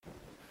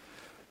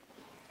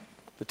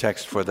The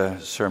text for the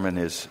sermon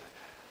is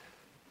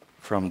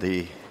from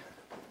the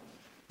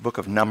book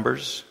of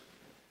Numbers,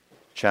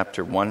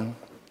 chapter 1,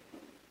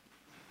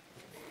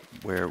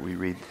 where we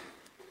read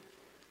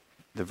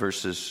the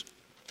verses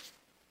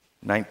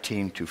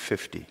 19 to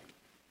 50.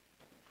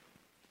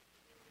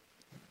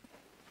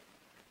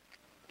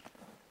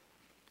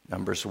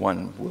 Numbers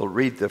 1. We'll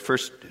read the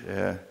first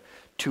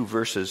two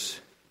verses,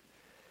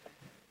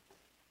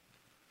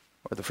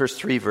 or the first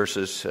three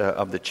verses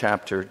of the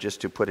chapter,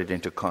 just to put it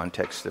into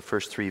context. The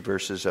first three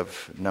verses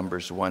of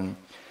Numbers 1.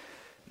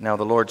 Now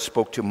the Lord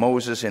spoke to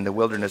Moses in the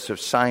wilderness of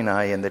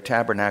Sinai in the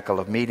tabernacle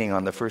of meeting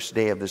on the first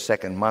day of the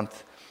second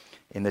month,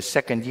 in the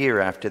second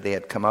year after they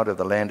had come out of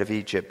the land of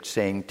Egypt,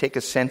 saying, Take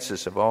a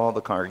census of all the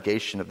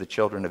congregation of the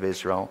children of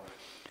Israel,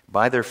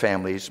 by their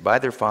families, by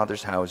their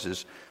fathers'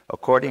 houses,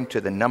 according to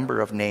the number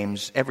of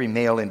names, every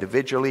male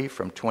individually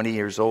from 20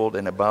 years old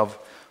and above,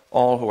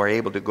 all who are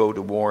able to go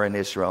to war in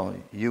Israel.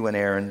 You and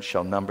Aaron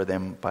shall number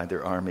them by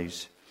their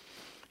armies.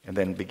 And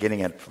then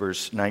beginning at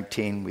verse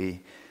 19,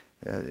 we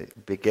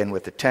begin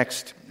with the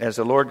text. As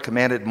the Lord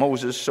commanded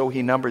Moses, so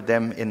he numbered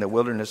them in the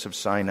wilderness of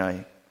Sinai.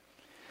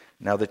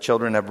 Now the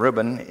children of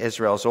Reuben,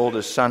 Israel's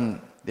oldest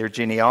son, their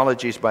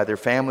genealogies by their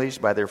families,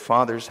 by their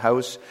father's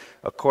house,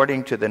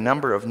 according to the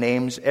number of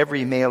names,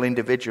 every male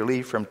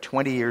individually from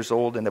 20 years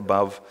old and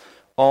above,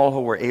 all who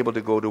were able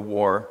to go to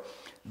war.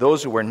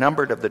 Those who were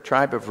numbered of the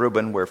tribe of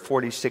Reuben were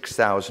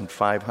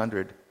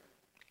 46,500.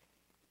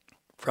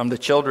 From the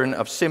children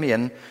of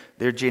Simeon,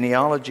 their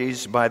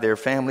genealogies by their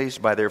families,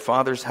 by their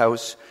father's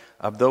house,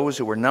 of those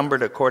who were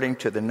numbered according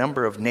to the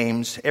number of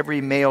names, every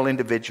male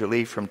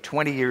individually from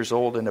 20 years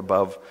old and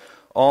above,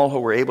 all who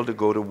were able to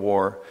go to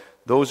war.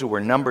 Those who were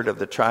numbered of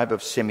the tribe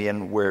of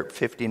Simeon were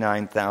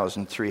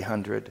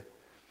 59,300.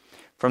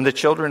 From the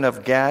children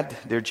of Gad,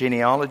 their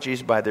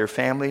genealogies by their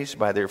families,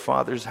 by their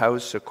father's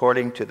house,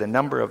 according to the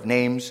number of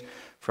names,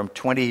 from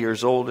 20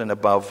 years old and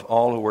above,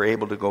 all who were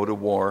able to go to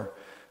war.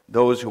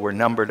 Those who were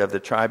numbered of the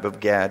tribe of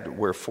Gad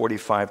were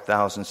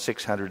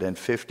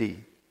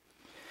 45,650.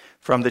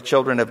 From the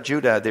children of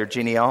Judah, their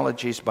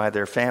genealogies by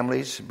their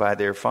families, by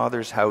their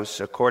father's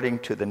house, according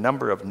to the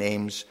number of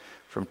names,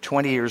 from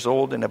 20 years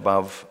old and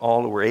above,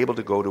 all who were able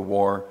to go to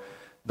war.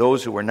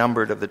 Those who were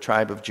numbered of the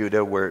tribe of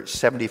Judah were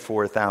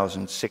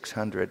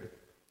 74,600.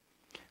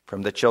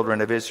 From the children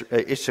of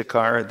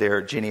Issachar,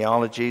 their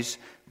genealogies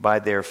by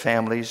their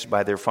families,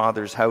 by their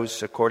father's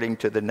house, according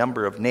to the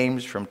number of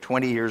names, from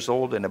 20 years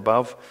old and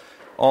above,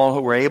 all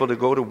who were able to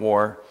go to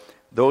war.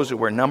 Those who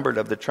were numbered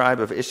of the tribe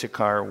of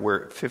Issachar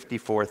were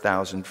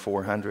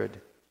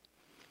 54,400.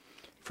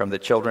 From the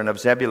children of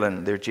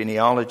Zebulun, their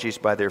genealogies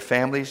by their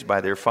families, by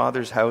their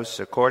father's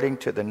house, according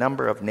to the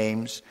number of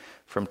names,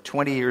 from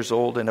 20 years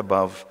old and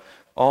above,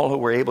 all who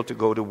were able to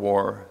go to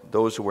war.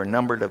 Those who were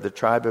numbered of the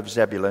tribe of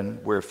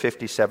Zebulun were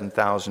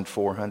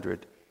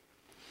 57,400.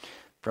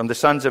 From the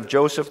sons of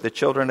Joseph, the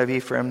children of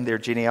Ephraim, their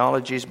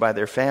genealogies by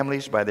their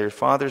families, by their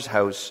father's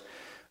house,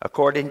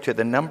 according to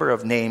the number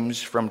of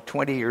names, from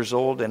 20 years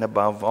old and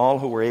above, all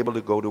who were able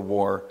to go to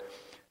war.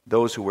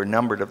 Those who were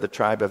numbered of the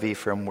tribe of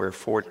Ephraim were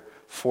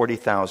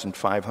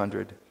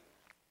 40,500.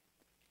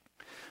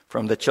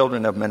 From the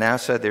children of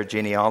Manasseh, their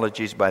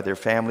genealogies by their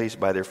families,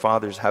 by their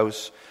father's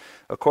house,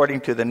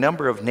 according to the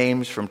number of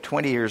names, from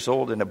 20 years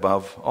old and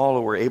above, all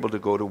who were able to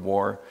go to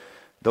war.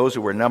 Those who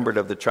were numbered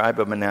of the tribe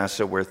of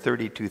Manasseh were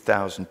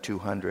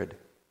 32,200.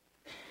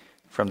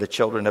 From the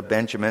children of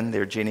Benjamin,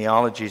 their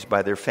genealogies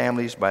by their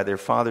families, by their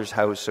father's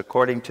house,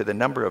 according to the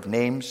number of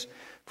names,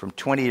 from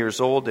 20 years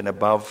old and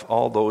above,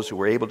 all those who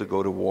were able to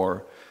go to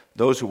war.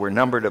 Those who were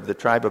numbered of the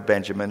tribe of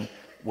Benjamin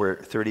were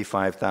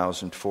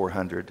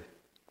 35,400.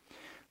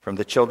 From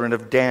the children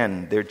of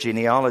Dan, their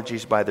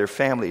genealogies by their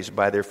families,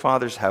 by their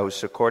father's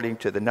house, according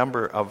to the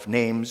number of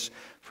names,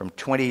 from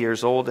 20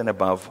 years old and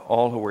above,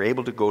 all who were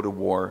able to go to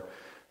war.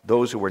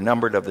 Those who were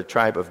numbered of the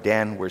tribe of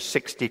Dan were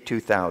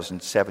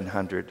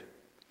 62,700.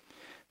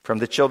 From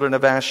the children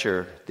of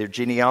Asher, their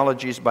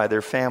genealogies by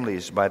their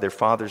families, by their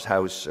father's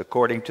house,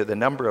 according to the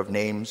number of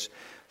names,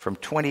 from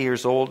 20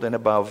 years old and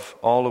above,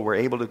 all who were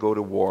able to go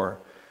to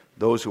war.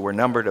 Those who were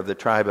numbered of the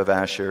tribe of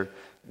Asher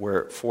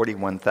were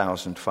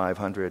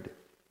 41,500.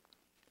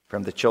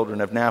 From the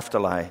children of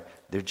Naphtali,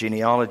 their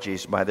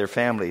genealogies by their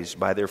families,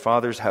 by their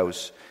father's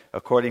house,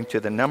 according to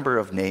the number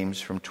of names,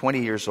 from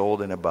 20 years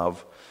old and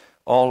above,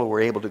 all who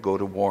were able to go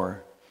to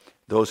war.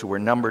 Those who were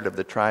numbered of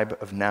the tribe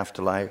of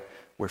Naphtali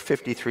were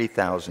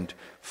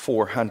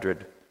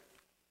 53,400.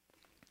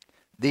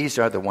 These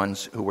are the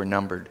ones who were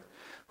numbered,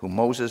 whom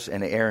Moses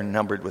and Aaron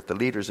numbered with the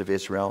leaders of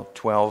Israel,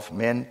 12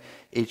 men,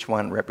 each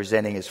one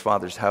representing his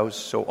father's house.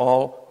 So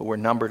all who were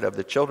numbered of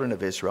the children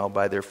of Israel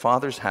by their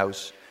father's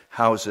houses,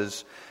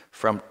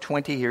 from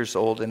 20 years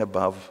old and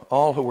above,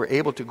 all who were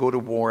able to go to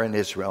war in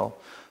Israel,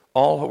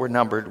 all who were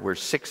numbered were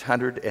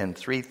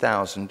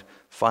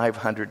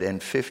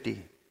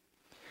 603,550.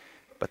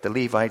 But the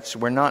Levites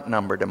were not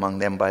numbered among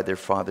them by their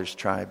father's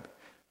tribe.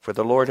 For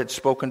the Lord had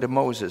spoken to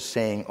Moses,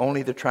 saying,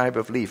 Only the tribe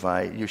of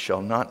Levi you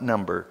shall not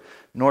number,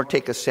 nor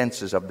take a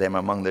census of them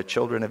among the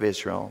children of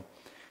Israel.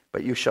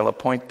 But you shall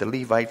appoint the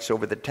Levites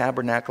over the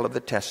tabernacle of the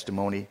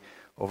testimony,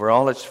 over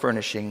all its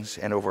furnishings,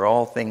 and over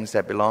all things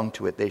that belong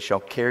to it. They shall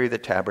carry the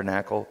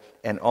tabernacle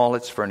and all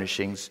its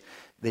furnishings.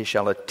 They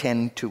shall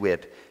attend to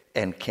it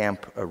and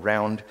camp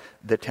around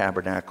the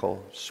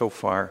tabernacle. So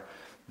far,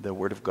 the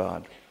word of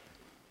God.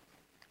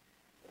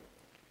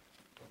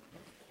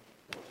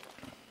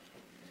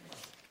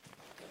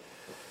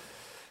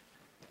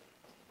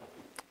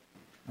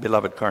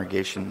 Beloved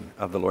congregation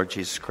of the Lord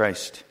Jesus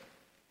Christ,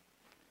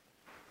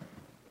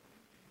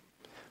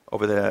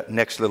 over the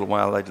next little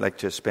while, I'd like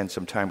to spend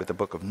some time with the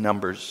book of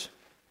Numbers.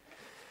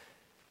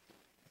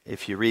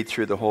 If you read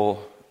through the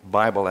whole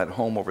Bible at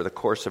home over the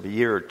course of a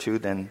year or two,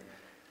 then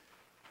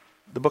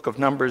the book of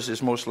Numbers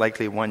is most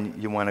likely one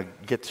you want to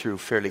get through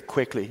fairly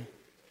quickly.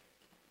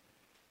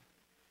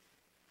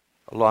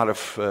 A lot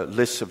of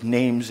lists of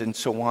names and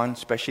so on,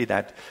 especially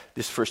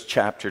this first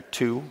chapter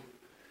 2.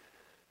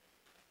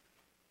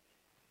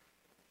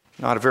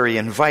 Not a very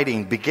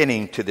inviting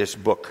beginning to this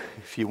book.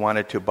 If you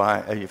wanted to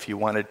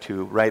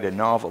write a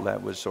novel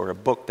or a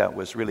book that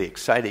was really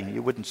exciting,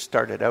 you wouldn't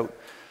start it out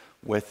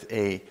with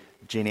a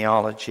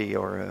genealogy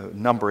or a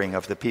numbering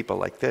of the people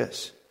like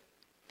this.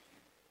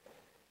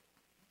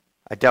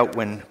 I doubt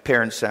when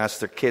parents ask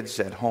their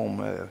kids at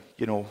home,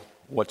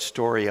 what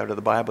story out of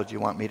the Bible do you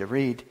want me to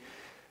read?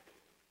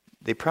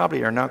 They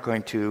probably are not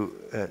going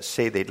to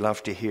say they'd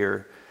love to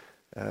hear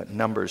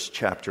Numbers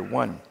chapter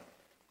 1.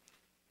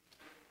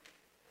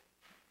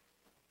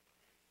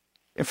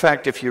 In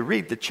fact, if you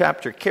read the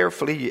chapter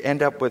carefully, you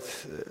end up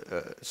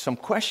with some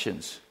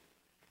questions.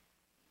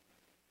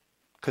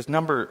 Because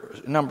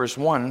Numbers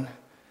 1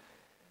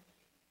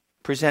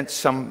 presents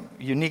some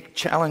unique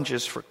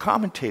challenges for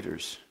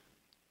commentators.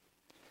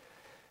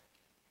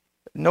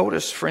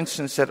 Notice, for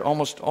instance, that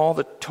almost all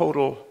the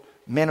total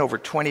men over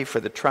 20 for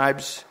the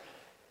tribes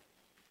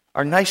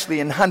are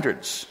nicely in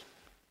hundreds.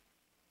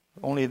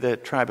 Only the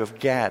tribe of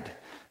Gad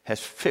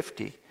has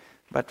 50.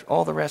 But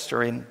all the rest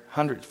are in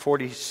hundreds,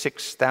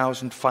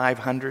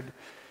 46,500,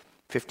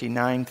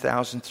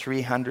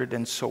 59,300,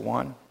 and so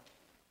on.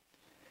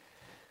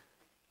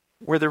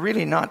 Were there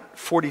really not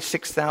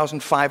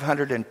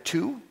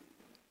 46,502?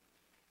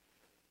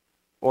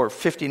 Or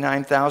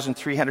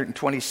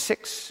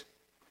 59,326?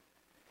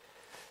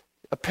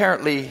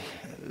 Apparently,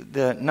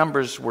 the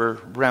numbers were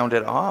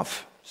rounded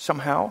off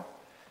somehow.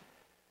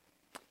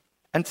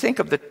 And think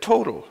of the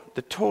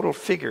total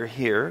figure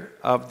here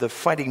of the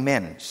fighting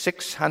men,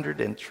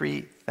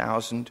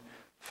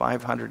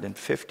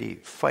 603,550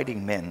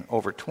 fighting men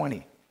over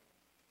 20.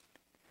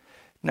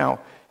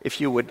 Now,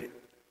 if you would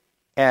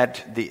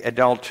add the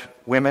adult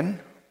women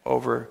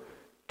over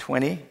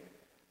 20,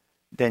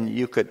 then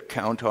you could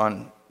count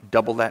on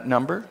double that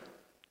number.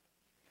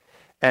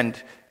 And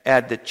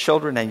add the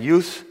children and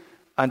youth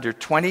under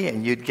 20,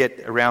 and you'd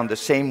get around the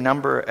same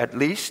number at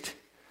least.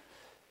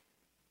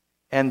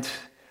 And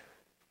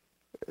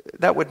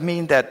that would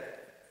mean that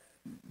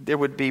there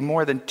would be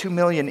more than 2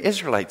 million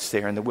Israelites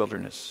there in the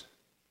wilderness.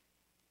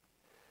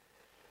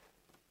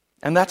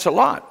 And that's a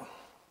lot.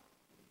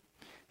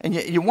 And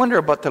you wonder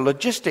about the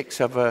logistics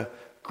of a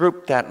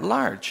group that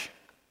large.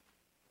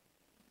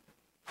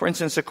 For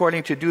instance,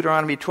 according to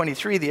Deuteronomy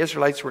 23, the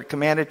Israelites were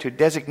commanded to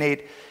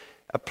designate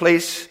a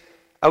place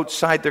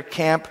outside their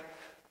camp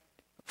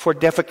for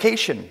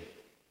defecation,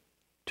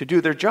 to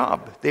do their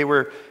job. They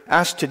were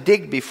asked to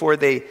dig before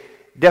they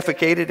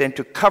defecated and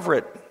to cover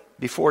it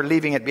before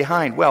leaving it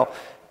behind. Well,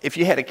 if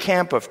you had a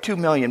camp of 2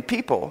 million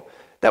people,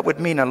 that would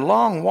mean a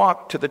long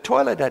walk to the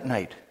toilet at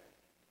night.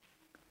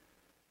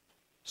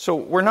 So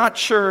we're not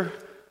sure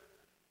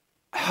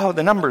how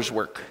the numbers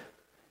work.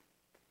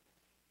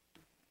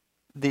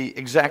 The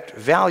exact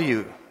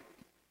value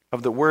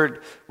of the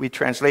word we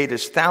translate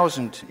as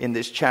 1,000 in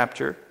this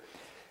chapter.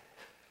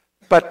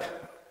 But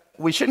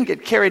we shouldn't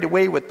get carried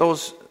away with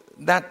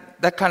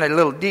that kind of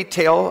little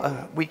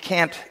detail. We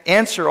can't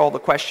answer all the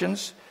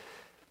questions,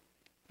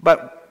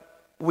 but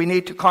we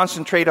need to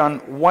concentrate on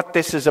what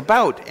this is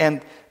about.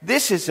 And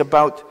this is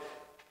about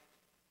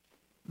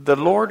the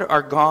Lord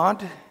our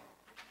God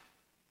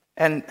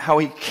and how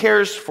He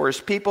cares for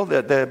His people.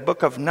 The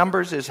book of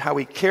Numbers is how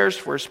He cares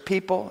for His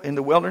people in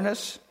the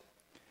wilderness.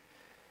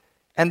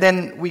 And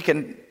then we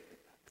can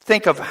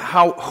think of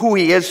who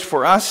He is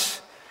for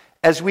us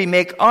as we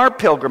make our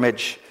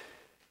pilgrimage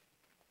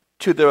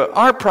to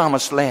our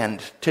promised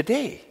land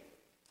today.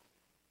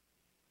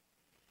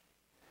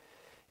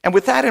 And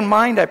with that in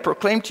mind, I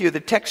proclaim to you the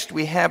text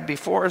we have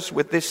before us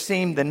with this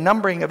theme, the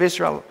numbering of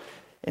Israel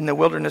in the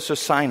wilderness of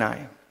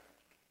Sinai.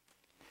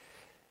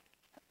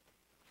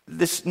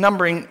 This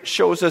numbering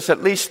shows us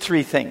at least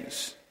three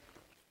things.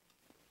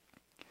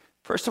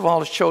 First of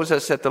all, it shows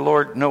us that the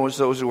Lord knows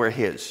those who are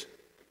His.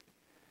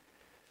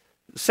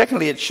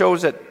 Secondly, it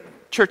shows that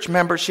church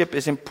membership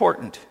is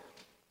important.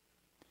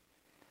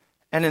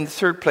 And in the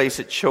third place,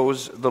 it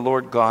shows the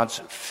Lord God's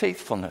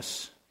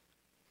faithfulness.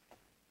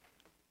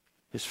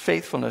 His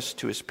faithfulness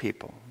to His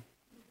people.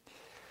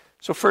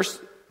 So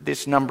first,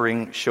 this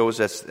numbering shows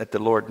us that the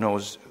Lord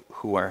knows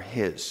who are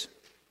His.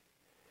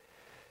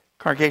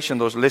 Congregation,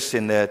 those lists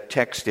in the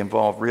text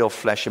involve real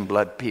flesh and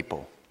blood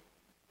people.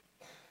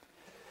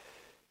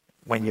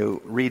 When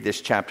you read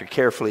this chapter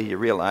carefully, you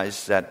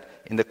realize that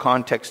in the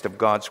context of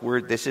God's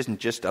Word, this isn't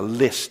just a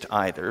list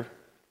either.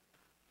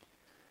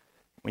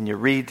 When you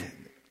read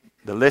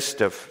the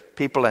list of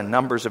people and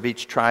numbers of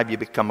each tribe, you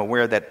become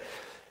aware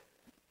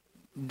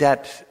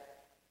that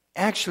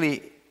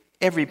actually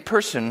every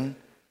person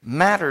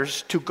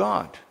matters to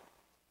God.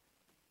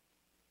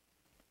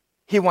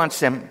 He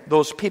wants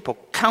those people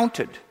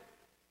counted.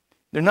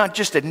 They're not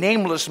just a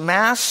nameless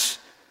mass,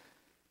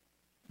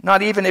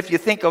 not even if you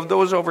think of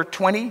those over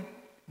 20,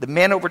 the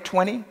men over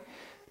 20,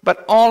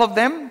 but all of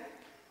them,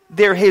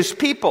 they're His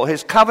people,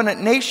 His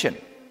covenant nation.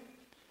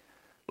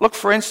 Look,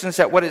 for instance,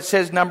 at what it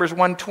says, Numbers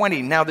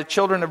 1:20. Now the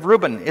children of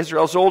Reuben,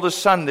 Israel's oldest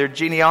son, their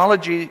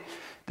genealogies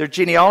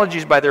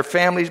by their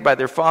families, by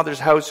their father's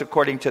house,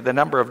 according to the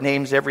number of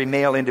names, every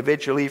male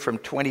individually from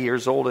 20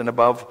 years old and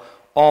above,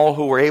 all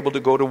who were able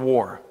to go to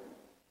war.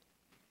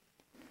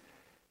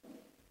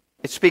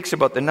 It speaks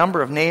about the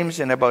number of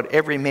names and about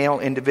every male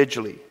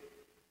individually.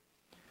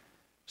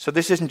 So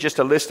this isn't just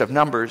a list of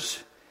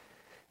numbers.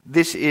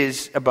 This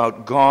is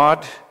about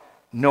God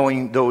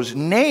knowing those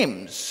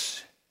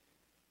names.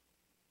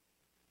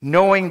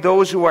 Knowing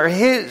those who are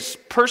His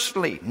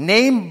personally,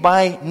 name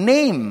by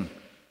name.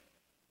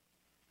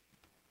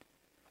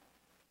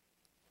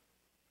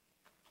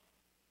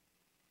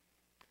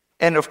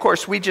 And of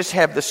course, we just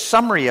have the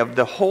summary of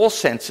the whole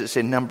census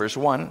in Numbers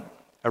 1,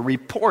 a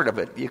report of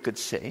it, you could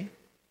say.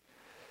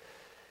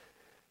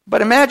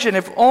 But imagine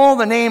if all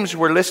the names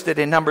were listed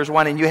in Numbers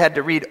 1 and you had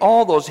to read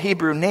all those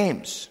Hebrew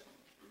names.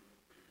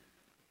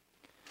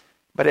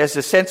 But as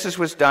the census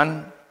was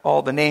done,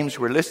 all the names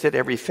were listed,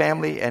 every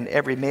family and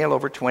every male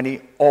over 20,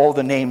 all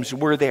the names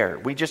were there.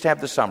 We just have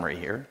the summary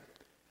here.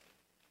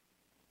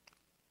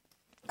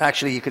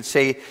 Actually, you could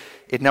say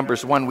in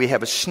Numbers 1 we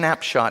have a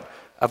snapshot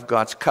of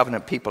God's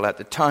covenant people at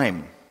the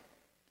time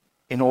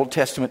in Old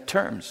Testament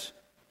terms.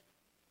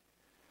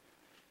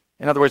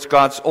 In other words,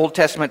 God's Old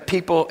Testament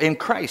people in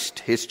Christ,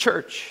 His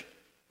church.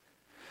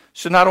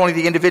 So not only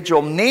the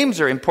individual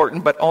names are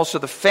important, but also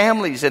the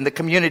families and the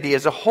community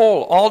as a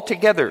whole, all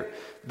together,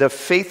 the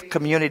faith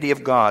community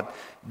of God,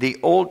 the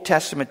Old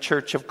Testament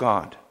church of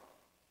God.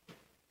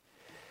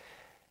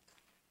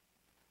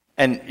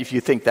 And if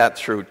you think that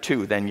through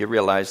too, then you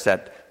realize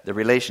that the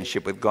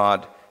relationship with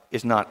God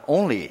is not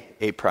only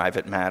a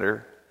private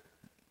matter,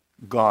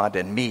 God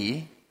and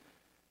me.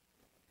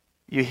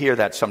 You hear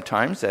that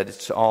sometimes, that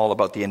it's all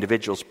about the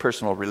individual's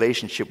personal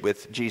relationship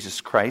with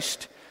Jesus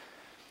Christ.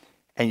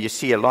 And you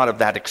see a lot of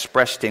that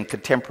expressed in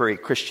contemporary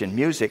Christian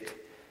music.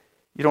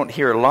 You don't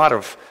hear a lot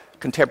of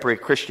contemporary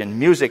Christian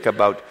music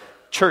about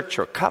church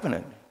or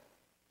covenant.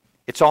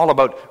 It's all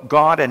about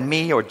God and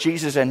me, or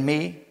Jesus and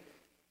me.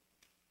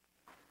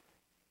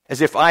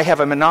 As if I have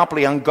a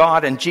monopoly on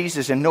God and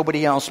Jesus and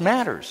nobody else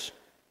matters.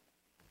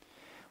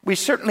 We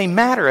certainly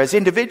matter as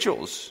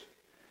individuals.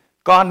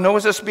 God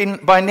knows us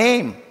by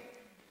name.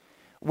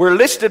 We're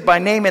listed by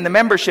name in the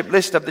membership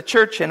list of the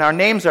church, and our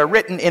names are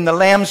written in the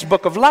Lamb's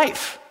Book of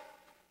Life.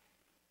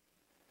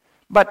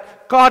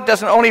 But God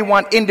doesn't only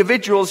want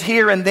individuals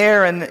here and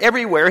there and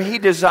everywhere. He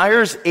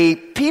desires a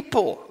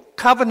people,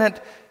 covenant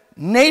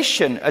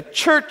nation, a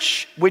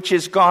church which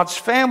is God's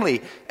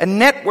family, a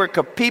network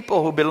of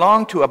people who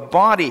belong to a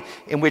body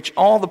in which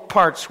all the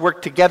parts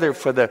work together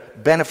for the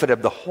benefit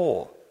of the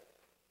whole.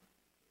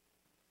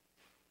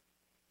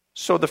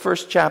 So the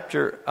first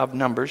chapter of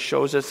Numbers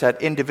shows us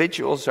that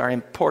individuals are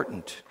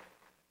important.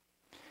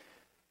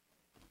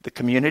 The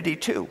community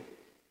too.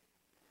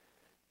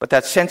 But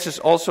that census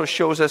also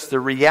shows us the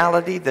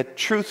reality, the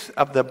truth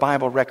of the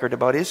Bible record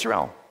about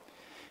Israel.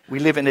 We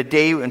live in a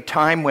day and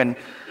time when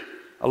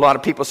a lot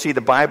of people see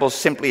the Bible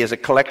simply as a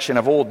collection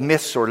of old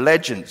myths or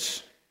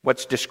legends.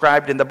 What's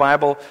described in the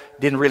Bible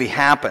didn't really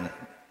happen,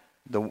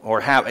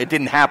 it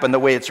didn't happen the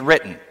way it's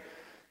written.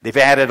 They've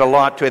added a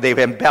lot to it, they've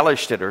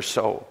embellished it or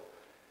so.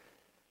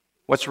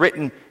 What's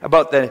written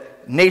about the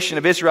nation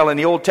of Israel in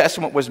the Old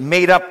Testament was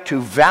made up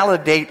to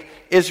validate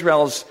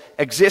Israel's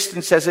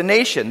existence as a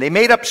nation. They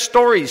made up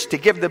stories to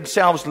give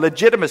themselves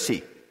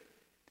legitimacy.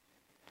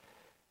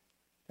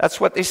 That's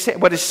what they say,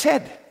 what is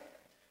said.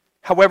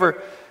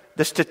 However,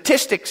 the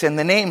statistics and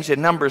the names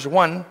in Numbers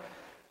 1,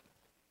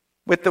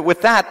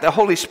 with that, the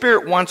Holy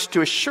Spirit wants to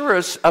assure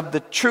us of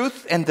the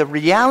truth and the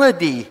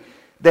reality,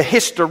 the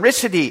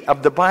historicity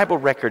of the Bible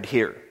record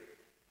here.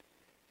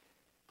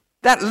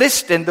 That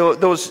list and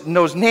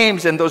those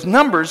names and those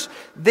numbers,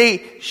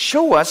 they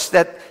show us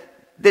that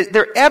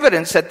they're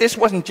evidence that this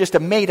wasn't just a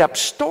made-up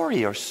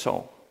story or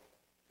so.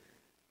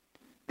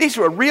 These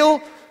were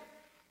real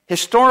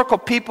historical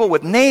people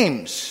with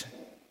names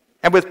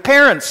and with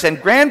parents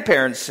and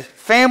grandparents,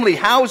 family,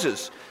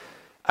 houses.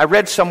 I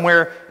read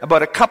somewhere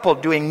about a couple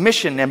doing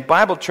mission and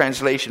Bible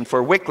translation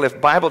for Wycliffe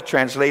Bible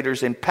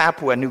translators in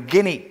Papua New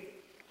Guinea.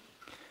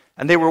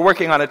 And they were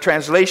working on a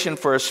translation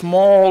for a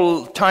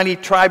small, tiny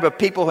tribe of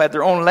people who had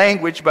their own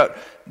language, but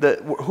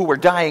who were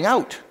dying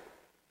out.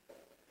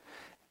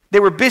 They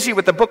were busy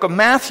with the book of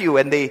Matthew,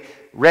 and they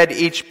read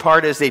each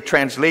part as they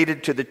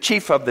translated to the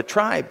chief of the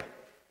tribe.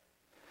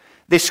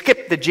 They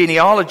skipped the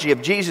genealogy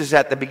of Jesus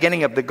at the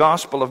beginning of the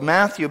Gospel of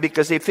Matthew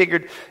because they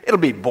figured it'll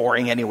be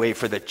boring anyway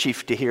for the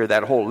chief to hear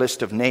that whole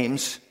list of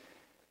names.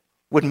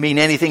 Wouldn't mean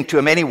anything to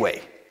him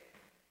anyway.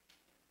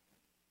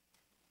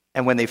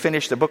 And when they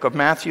finished the book of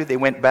Matthew, they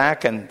went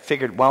back and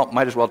figured, well,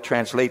 might as well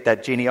translate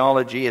that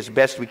genealogy as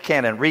best we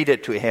can and read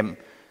it to him.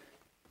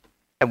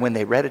 And when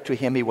they read it to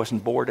him, he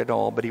wasn't bored at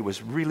all, but he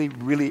was really,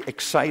 really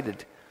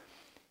excited.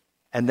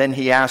 And then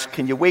he asked,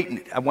 can you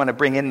wait? I want to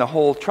bring in the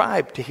whole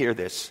tribe to hear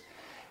this.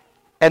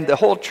 And the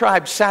whole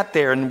tribe sat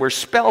there and were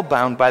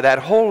spellbound by that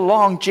whole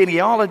long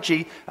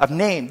genealogy of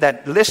name,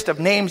 that list of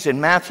names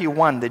in Matthew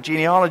 1, the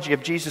genealogy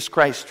of Jesus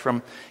Christ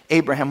from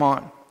Abraham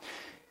on.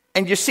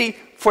 And you see,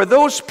 for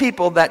those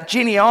people, that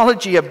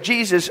genealogy of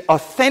Jesus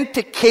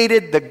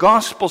authenticated the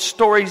gospel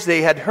stories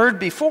they had heard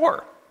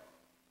before.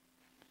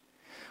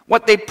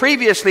 What they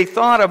previously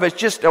thought of as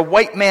just a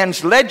white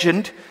man's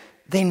legend,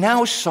 they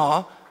now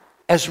saw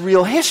as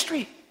real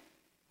history.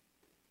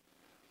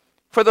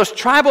 For those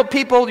tribal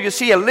people, you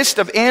see, a list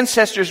of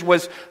ancestors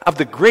was of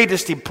the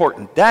greatest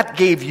importance. That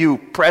gave you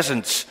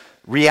presence,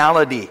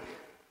 reality.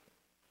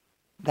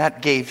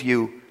 That gave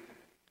you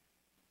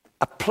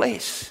a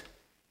place.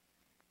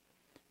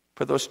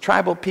 For those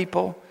tribal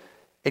people,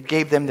 it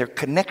gave them their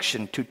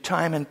connection to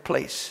time and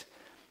place.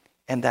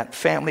 And that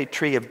family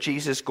tree of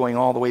Jesus going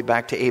all the way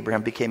back to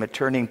Abraham became a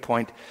turning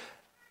point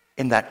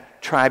in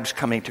that tribe's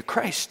coming to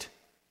Christ.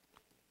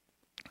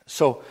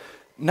 So,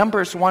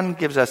 Numbers 1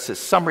 gives us a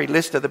summary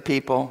list of the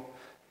people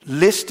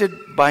listed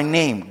by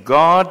name.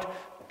 God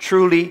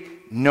truly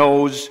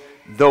knows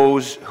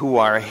those who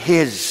are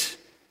His.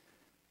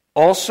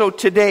 Also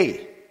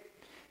today.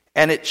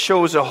 And it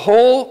shows a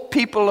whole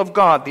people of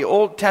God, the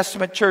Old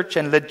Testament church,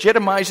 and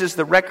legitimizes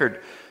the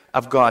record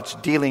of God's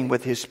dealing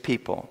with His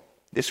people.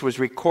 This was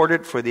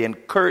recorded for the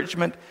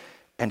encouragement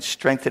and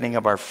strengthening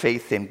of our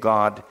faith in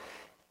God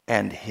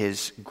and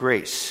His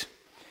grace.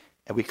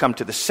 And we come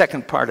to the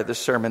second part of the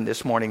sermon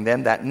this morning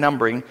then. That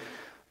numbering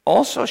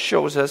also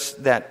shows us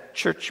that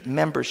church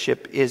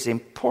membership is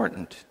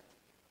important.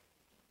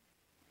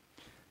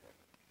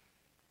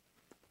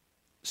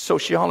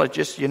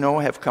 Sociologists,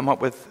 have come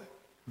up with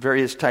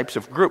various types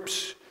of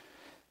groups.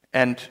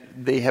 And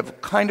they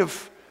have kind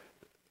of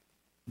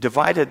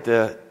divided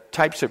the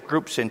types of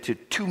groups into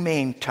two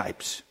main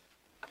types.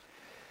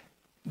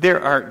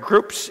 There are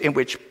groups in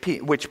which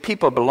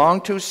people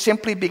belong to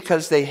simply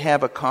because they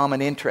have a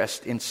common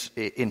interest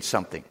in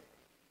something.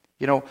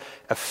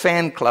 A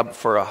fan club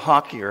for a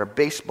hockey or a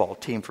baseball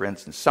team, for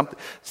instance.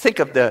 Think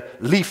of the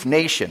Leaf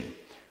Nation,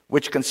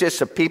 which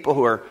consists of people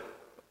who are,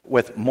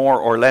 with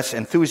more or less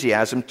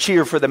enthusiasm,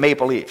 cheer for the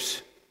Maple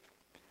Leafs.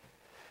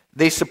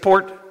 Their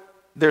support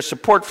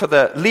for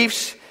the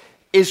Leafs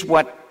is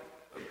what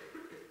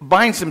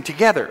binds them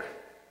together.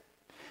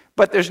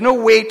 But there's no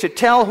way to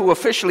tell who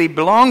officially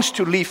belongs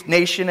to Leaf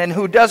Nation and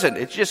who doesn't.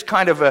 It's just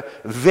kind of a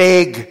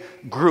vague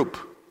group.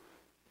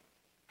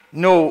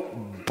 No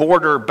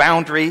border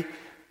boundary,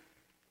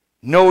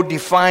 no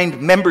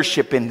defined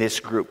membership in this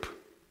group.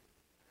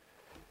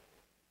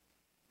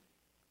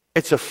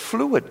 It's a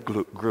fluid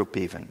group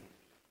even.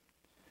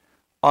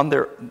 On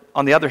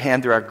the other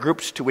hand, there are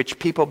groups to which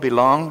people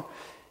belong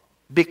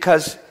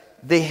because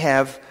they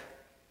have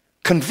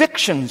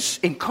convictions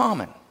in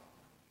common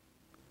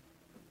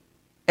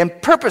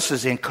and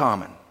purposes in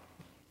common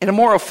in a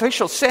more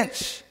official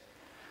sense.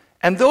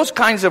 And those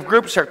kinds of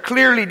groups are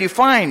clearly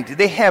defined.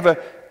 They have a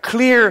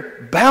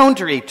clear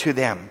boundary to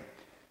them.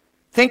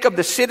 Think of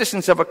the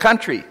citizens of a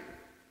country.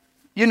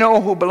 You know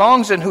who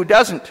belongs and who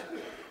doesn't.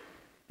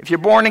 If you're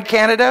born in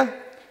Canada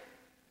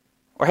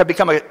or have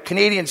become a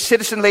Canadian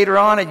citizen later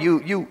on, and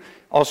you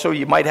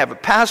might have a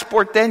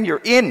passport, then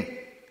you're in.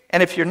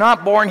 And if you're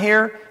not born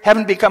here,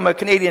 haven't become a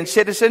Canadian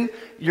citizen,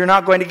 you're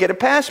not going to get a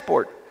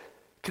passport,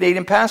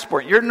 Canadian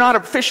passport. You're not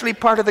officially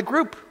part of the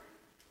group.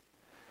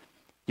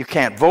 You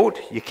can't vote.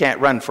 You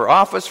can't run for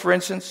office, for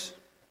instance.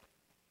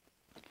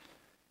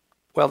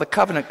 Well, the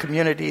covenant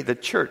community, the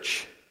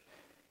church,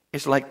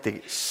 is like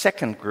the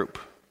second group,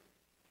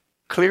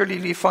 clearly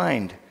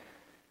defined.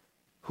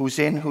 Who's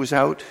in, who's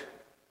out.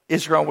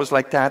 Israel was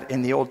like that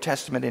in the Old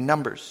Testament in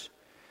Numbers.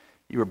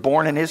 You were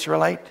born an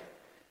Israelite.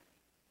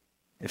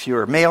 If you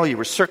were male, you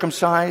were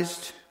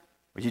circumcised.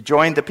 Or you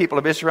joined the people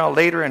of Israel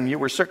later and you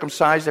were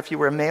circumcised if you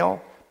were a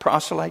male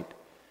proselyte.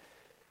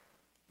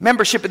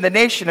 Membership in the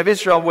nation of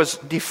Israel was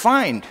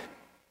defined.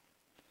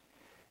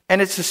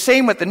 And it's the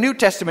same with the New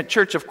Testament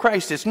Church of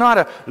Christ. It's not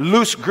a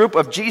loose group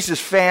of Jesus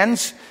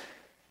fans,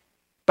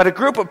 but a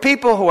group of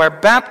people who are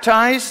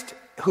baptized,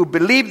 who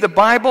believe the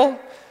Bible,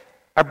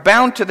 are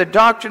bound to the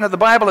doctrine of the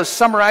Bible as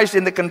summarized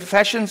in the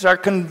confessions, are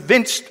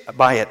convinced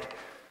by it.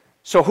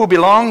 So who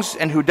belongs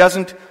and who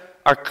doesn't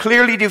are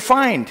clearly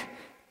defined.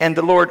 And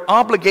the Lord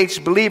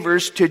obligates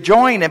believers to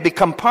join and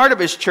become part of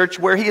His church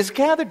where He has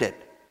gathered it.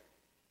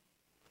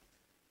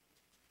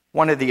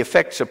 One of the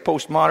effects of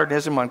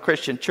postmodernism on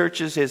Christian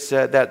churches is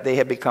that they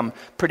have become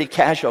pretty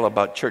casual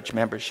about church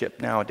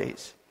membership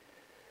nowadays.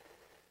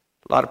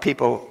 A lot of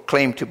people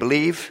claim to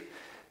believe,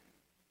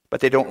 but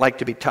they don't like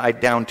to be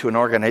tied down to an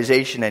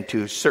organization and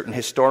to certain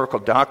historical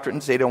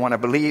doctrines. They don't want to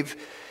believe.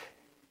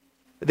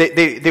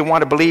 They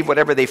want to believe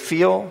whatever they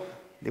feel.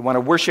 They want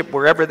to worship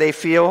wherever they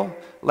feel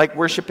like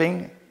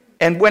worshiping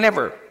and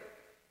whenever.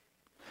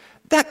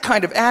 That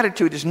kind of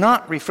attitude is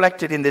not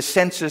reflected in the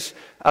census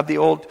of the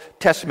Old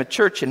Testament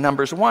church in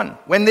Numbers 1.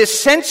 When this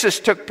census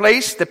took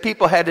place, the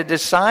people had to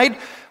decide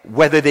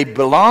whether they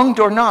belonged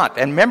or not.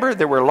 And remember,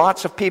 there were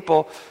lots of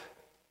people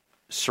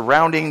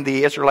surrounding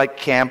the Israelite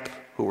camp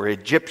who were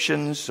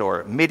Egyptians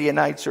or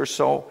Midianites or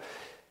so.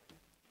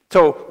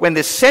 So when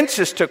the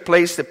census took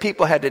place, the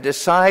people had to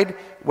decide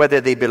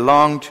whether they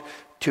belonged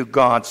to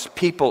God's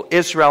people,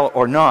 Israel,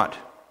 or not.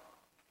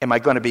 Am I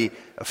going to be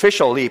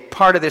officially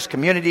part of this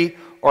community,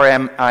 or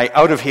am I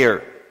out of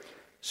here?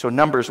 So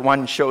Numbers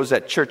 1 shows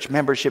that church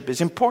membership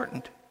is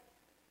important.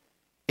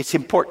 It's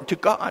important to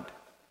God.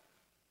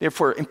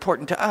 Therefore,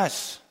 important to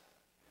us.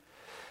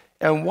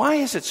 And why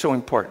is it so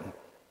important?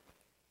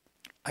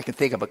 I can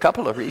think of a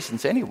couple of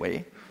reasons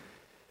anyway.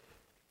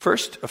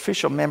 First,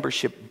 official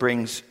membership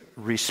brings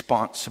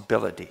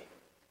responsibility.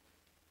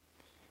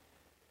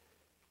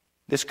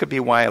 This could be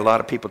why a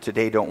lot of people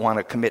today don't want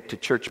to commit to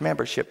church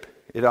membership.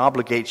 It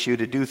obligates you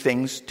to do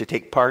things, to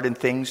take part in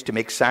things, to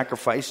make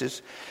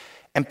sacrifices.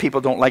 And people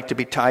don't like to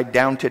be tied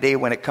down today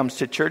when it comes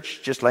to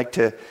church, just like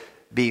to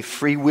be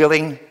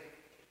freewheeling.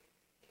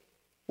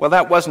 Well,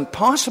 that wasn't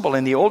possible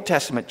in the Old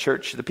Testament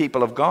church, the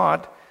people of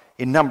God,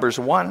 in Numbers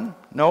 1.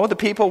 No, the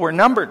people were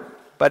numbered,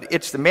 but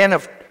it's the men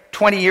of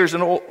 20 years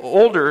and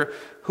older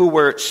who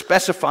were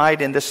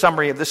specified in the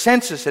summary of the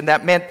census, and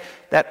that meant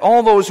that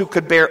all those who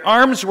could bear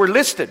arms were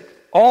listed,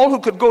 all who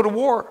could go to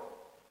war.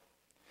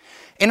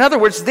 In other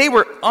words, they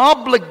were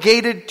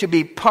obligated to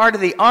be part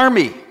of the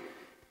army,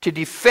 to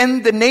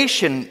defend the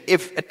nation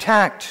if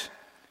attacked,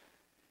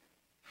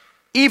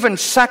 even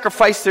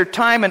sacrifice their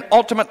time and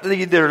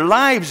ultimately their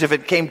lives if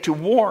it came to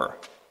war.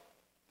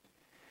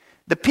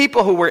 The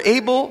people who were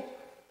able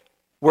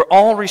were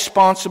all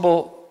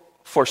responsible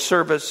for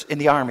service in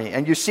the army.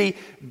 And you see,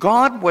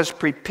 God was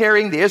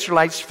preparing the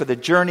Israelites for the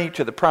journey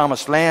to the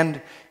promised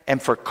land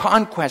and for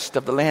conquest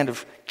of the land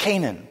of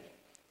Canaan.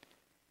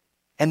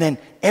 And then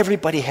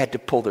everybody had to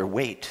pull their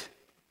weight.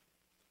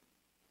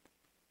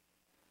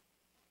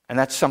 And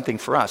that's something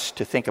for us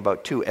to think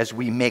about too as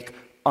we make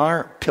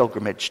our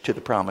pilgrimage to the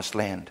promised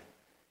land,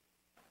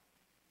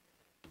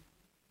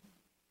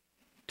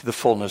 to the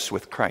fullness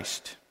with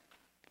Christ.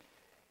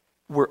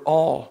 We're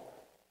all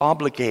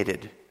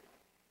obligated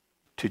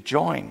to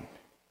join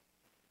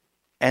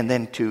and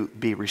then to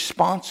be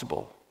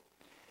responsible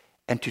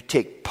and to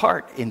take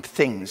part in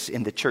things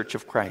in the church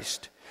of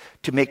Christ,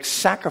 to make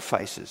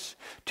sacrifices,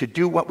 to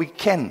do what we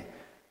can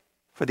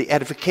for the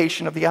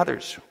edification of the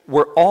others.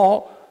 We're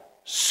all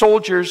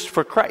soldiers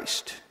for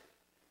Christ,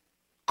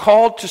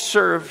 called to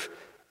serve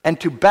and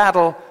to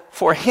battle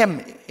for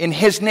Him in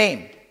His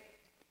name,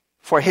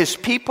 for His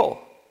people.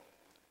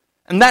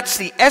 And that's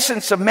the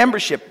essence of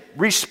membership,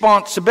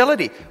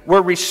 responsibility.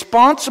 We're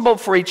responsible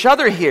for each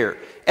other here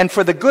and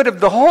for the good of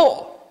the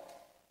whole.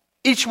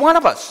 Each one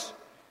of us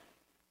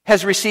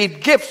has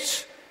received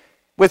gifts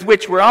with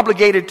which we're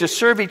obligated to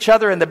serve each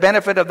other in the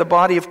benefit of the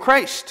body of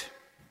Christ.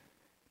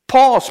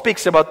 Paul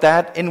speaks about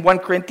that in 1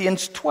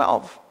 Corinthians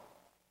 12.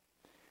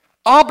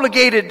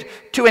 Obligated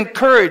to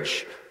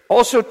encourage,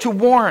 also to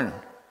warn.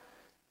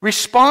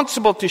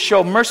 Responsible to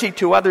show mercy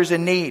to others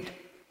in need.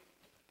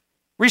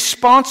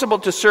 Responsible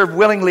to serve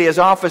willingly as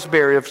office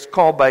bearers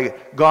called by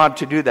God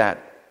to do that.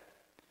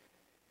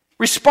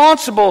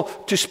 Responsible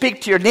to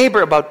speak to your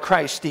neighbor about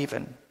Christ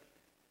even.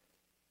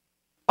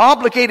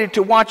 Obligated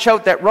to watch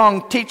out that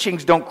wrong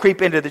teachings don't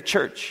creep into the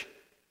church.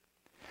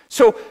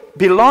 So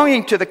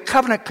belonging to the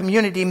covenant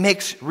community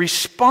makes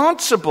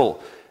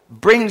responsible,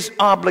 brings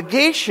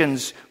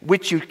obligations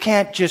which you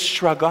can't just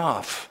shrug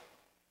off.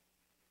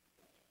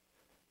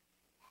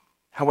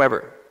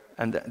 However,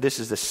 and this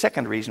is the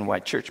second reason why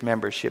church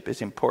membership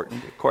is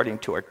important according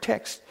to our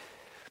text,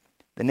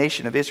 the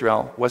nation of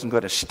Israel wasn't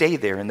going to stay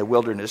there in the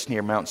wilderness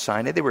near Mount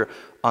Sinai. They were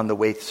on the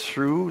way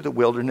through the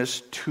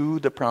wilderness to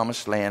the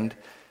promised land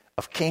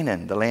of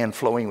Canaan, the land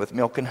flowing with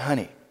milk and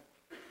honey.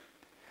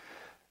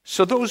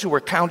 So those who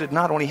were counted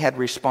not only had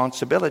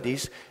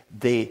responsibilities,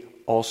 they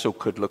also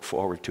could look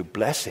forward to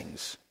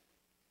blessings.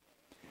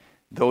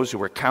 Those who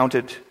were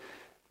counted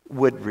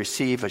would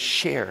receive a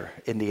share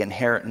in the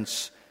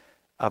inheritance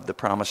of the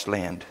promised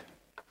land.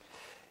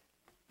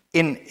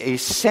 In a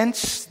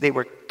sense, they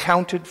were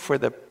counted for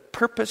the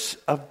purpose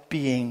of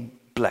being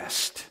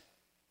blessed.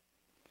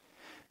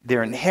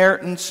 Their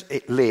inheritance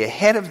lay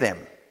ahead of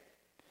them,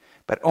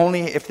 but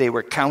only if they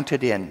were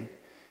counted in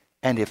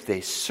and if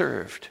they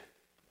served.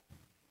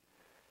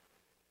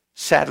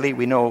 Sadly,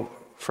 we know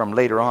from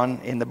later on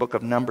in the book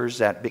of Numbers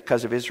that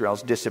because of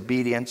Israel's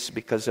disobedience,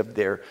 because of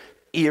their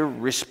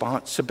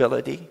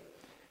irresponsibility,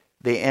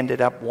 they ended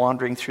up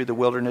wandering through the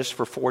wilderness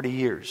for 40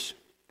 years.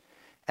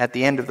 At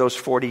the end of those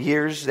 40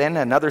 years, then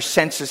another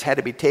census had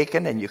to be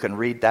taken, and you can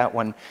read that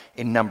one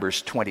in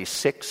Numbers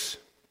 26.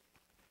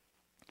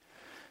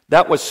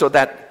 That was so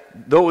that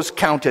those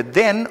counted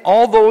then,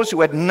 all those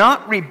who had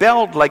not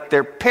rebelled like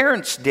their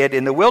parents did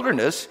in the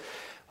wilderness,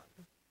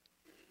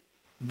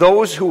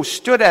 those who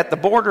stood at the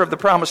border of the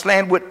promised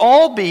land, would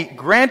all be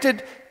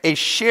granted a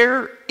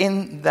share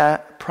in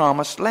the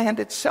promised land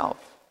itself.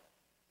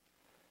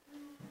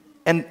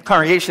 And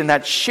congregation,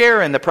 that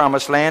share in the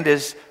promised land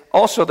is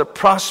also the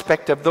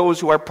prospect of those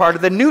who are part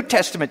of the New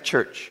Testament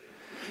church,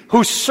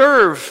 who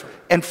serve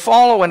and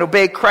follow and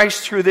obey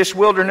Christ through this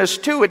wilderness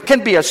too. It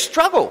can be a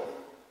struggle.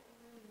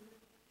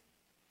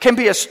 Can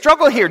be a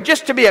struggle here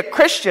just to be a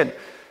Christian.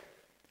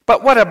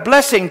 But what a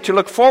blessing to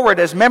look forward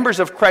as members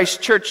of Christ's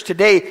church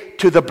today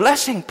to the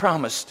blessing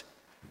promised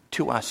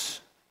to us.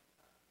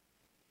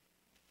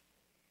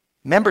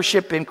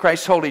 Membership in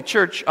Christ's holy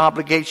church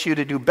obligates you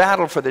to do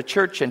battle for the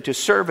church and to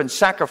serve and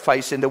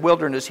sacrifice in the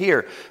wilderness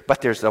here.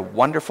 But there's a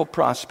wonderful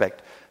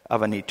prospect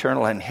of an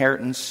eternal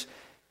inheritance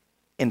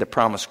in the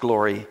promised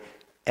glory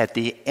at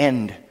the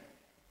end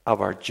of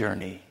our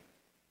journey.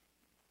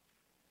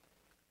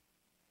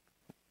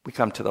 We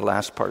come to the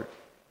last part.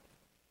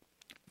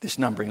 This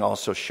numbering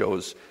also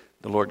shows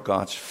the Lord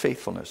God's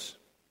faithfulness.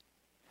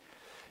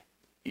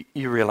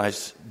 You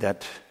realize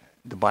that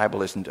the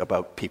Bible isn't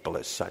about people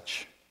as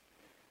such.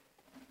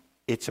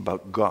 It's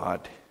about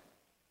God.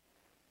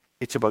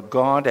 It's about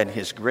God and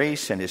His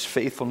grace and His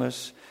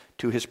faithfulness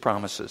to His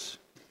promises.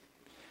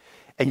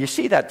 And you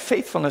see that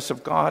faithfulness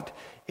of God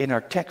in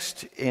our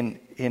text in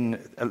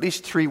at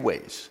least three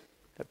ways.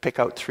 I pick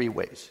out three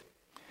ways.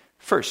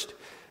 First,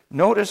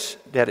 notice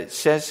that it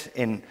says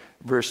in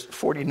verse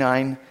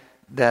 49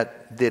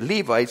 that the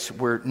Levites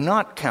were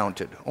not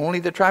counted. Only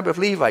the tribe of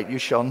Levite you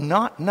shall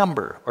not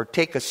number or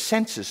take a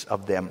census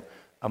of them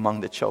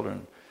among the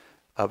children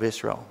of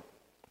Israel.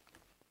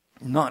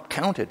 Not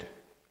counted.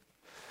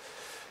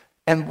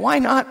 And why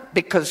not?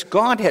 Because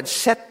God had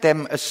set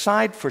them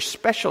aside for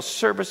special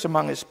service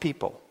among His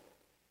people.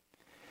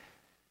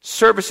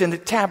 Service in the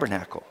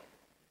tabernacle.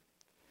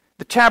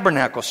 The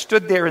tabernacle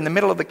stood there in the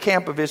middle of the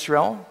camp of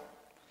Israel.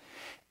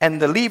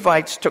 And the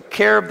Levites took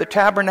care of the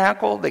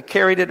tabernacle. They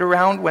carried it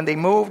around when they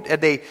moved.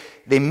 And they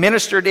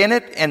ministered in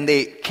it and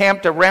they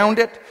camped around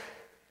it.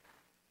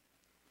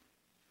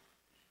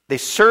 They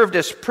served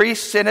as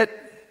priests in it.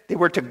 They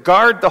were to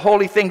guard the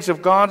holy things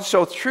of God.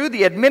 So through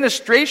the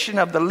administration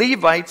of the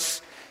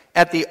Levites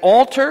at the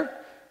altar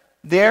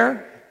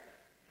there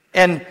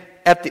and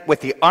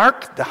with the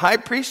ark, the high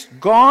priest,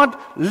 God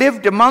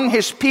lived among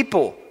His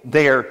people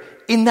there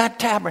in that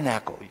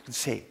tabernacle, you can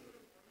see.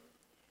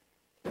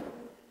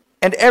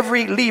 And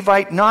every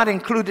Levite not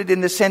included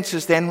in the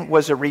census then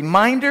was a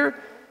reminder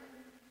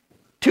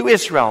to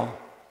Israel,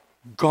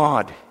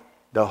 God,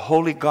 the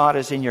holy God,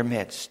 is in your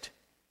midst.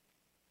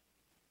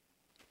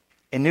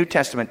 In New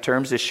Testament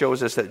terms, this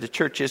shows us that the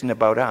church isn't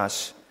about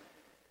us,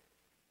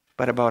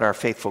 but about our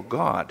faithful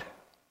God.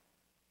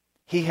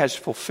 He has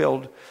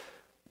fulfilled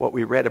what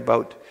we read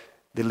about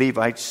the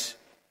Levites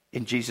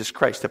in Jesus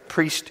Christ, the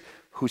priest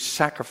who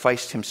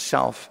sacrificed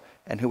himself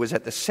and who was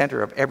at the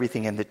center of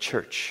everything in the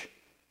church.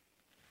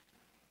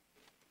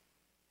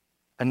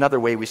 Another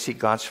way we see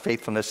God's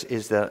faithfulness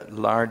is the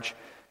large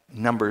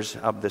numbers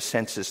of the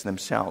census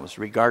themselves.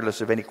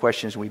 Regardless of any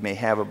questions we may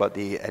have about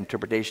the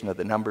interpretation of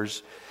the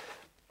numbers,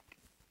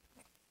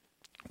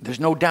 there's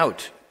no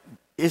doubt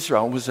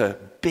Israel was a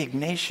big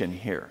nation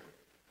here.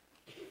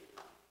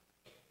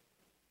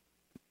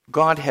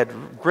 God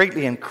had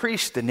greatly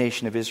increased the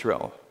nation of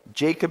Israel.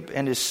 Jacob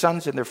and his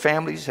sons and their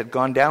families had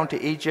gone down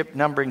to Egypt,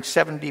 numbering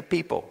 70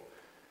 people.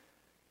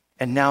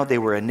 And now they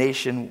were a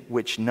nation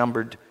which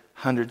numbered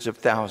hundreds of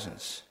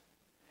thousands.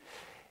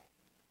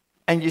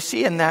 And you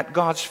see in that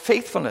God's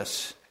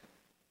faithfulness,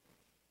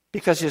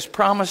 because His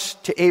promise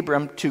to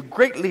Abram to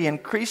greatly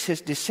increase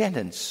his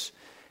descendants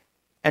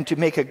and to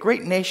make a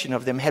great nation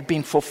of them had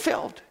been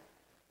fulfilled.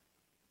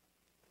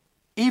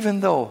 Even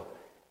though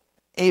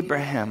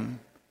Abraham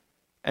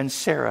and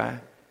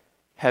Sarah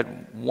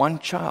had one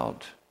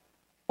child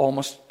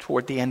almost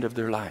toward the end of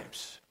their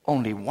lives.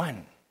 Only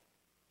one.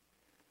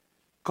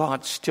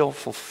 God still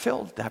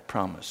fulfilled that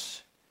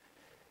promise.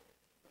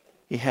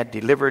 He had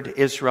delivered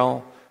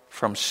Israel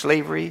from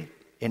slavery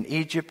in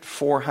Egypt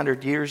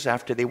 400 years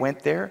after they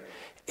went there.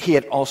 He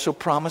had also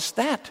promised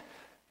that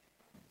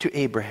to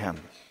Abraham.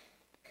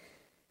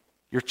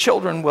 Your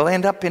children will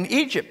end up in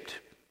Egypt,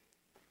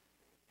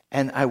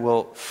 and I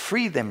will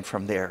free them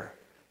from there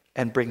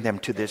and bring them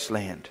to this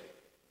land.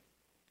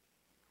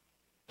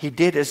 He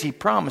did as He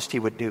promised He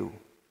would do,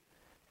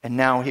 and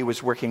now He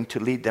was working to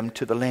lead them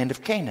to the land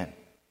of Canaan.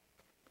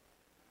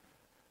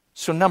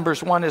 So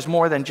Numbers 1 is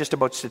more than just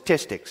about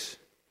statistics.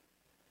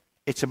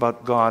 It's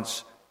about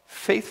God's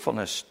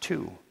faithfulness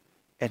too,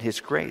 and His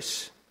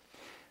grace.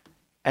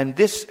 And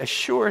this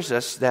assures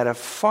us that a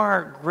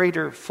far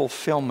greater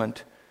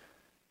fulfillment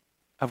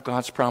of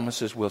God's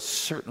promises will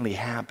certainly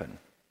happen,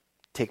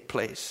 take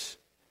place.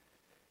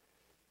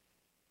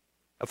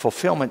 A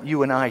fulfillment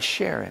you and I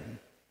share in.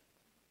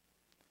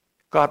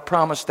 God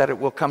promised that it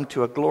will come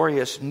to a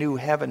glorious new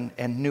heaven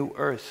and new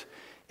earth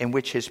in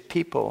which His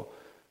people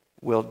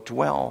will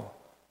dwell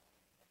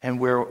and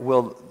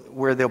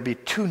where they'll be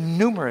too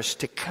numerous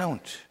to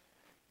count,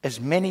 as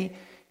many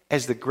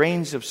as the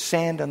grains of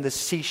sand on the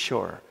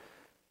seashore,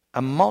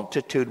 a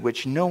multitude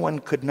which no one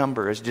could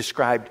number, as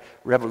described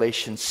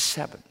Revelation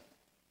 7.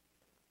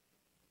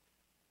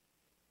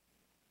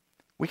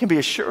 We can be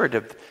assured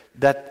of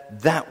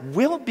that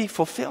will be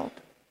fulfilled.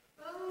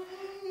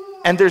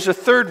 And there's a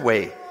third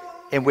way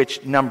in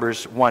which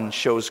Numbers 1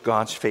 shows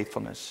God's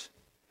faithfulness.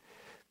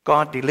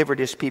 God delivered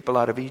his people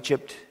out of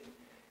Egypt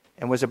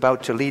and was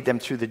about to lead them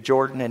through the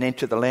Jordan and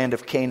into the land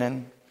of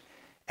Canaan.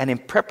 And in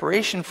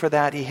preparation for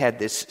that, he had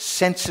this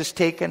census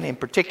taken, in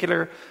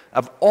particular,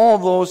 of all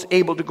those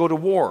able to go to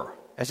war,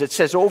 as it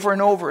says over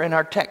and over in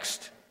our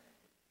text.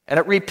 And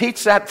it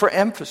repeats that for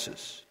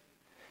emphasis.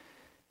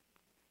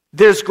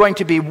 There's going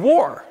to be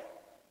war.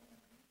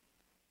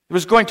 There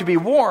was going to be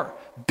war.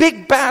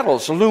 Big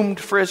battles loomed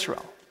for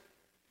Israel.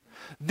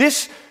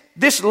 This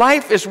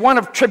life is one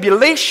of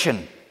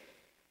tribulation.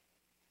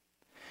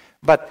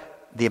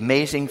 But the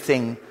amazing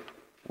thing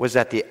was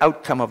that the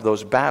outcome of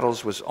those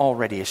battles was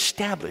already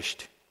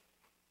established.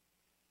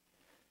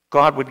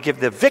 God would give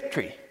the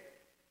victory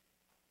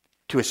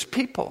to his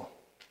people.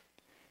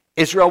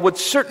 Israel would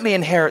certainly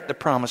inherit the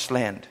promised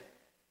land.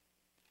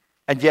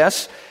 And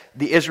yes,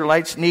 the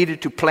Israelites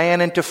needed to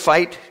plan and to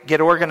fight,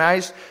 get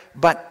organized,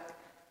 but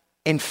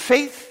in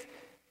faith,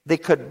 they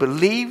could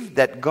believe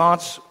that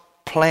God's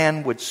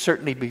plan would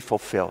certainly be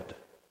fulfilled.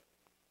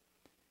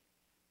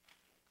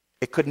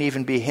 It couldn't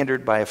even be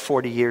hindered by a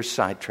 40-year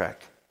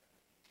sidetrack.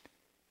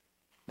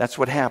 That's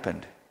what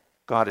happened.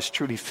 God is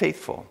truly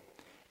faithful.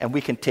 And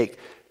we can take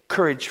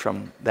courage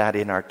from that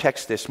in our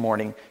text this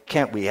morning,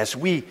 can't we, as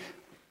we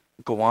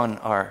go on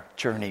our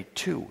journey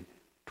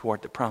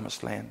toward the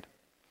promised land.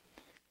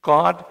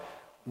 God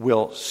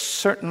will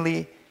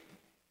certainly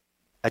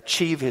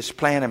achieve his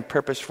plan and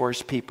purpose for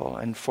his people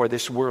and for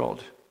this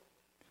world.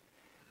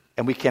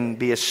 And we can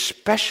be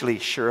especially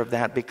sure of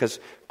that because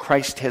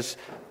Christ has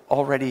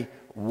already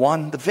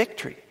won the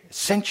victory,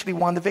 essentially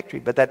won the victory.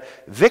 But that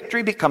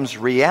victory becomes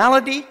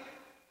reality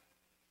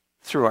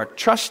through our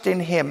trust in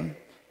him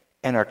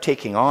and our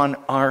taking on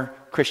our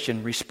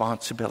Christian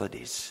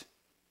responsibilities.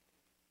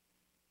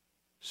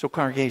 So,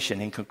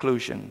 congregation, in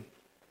conclusion,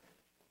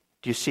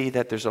 do you see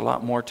that there's a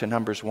lot more to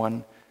Numbers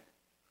 1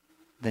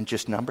 than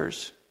just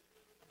numbers?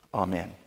 Amen.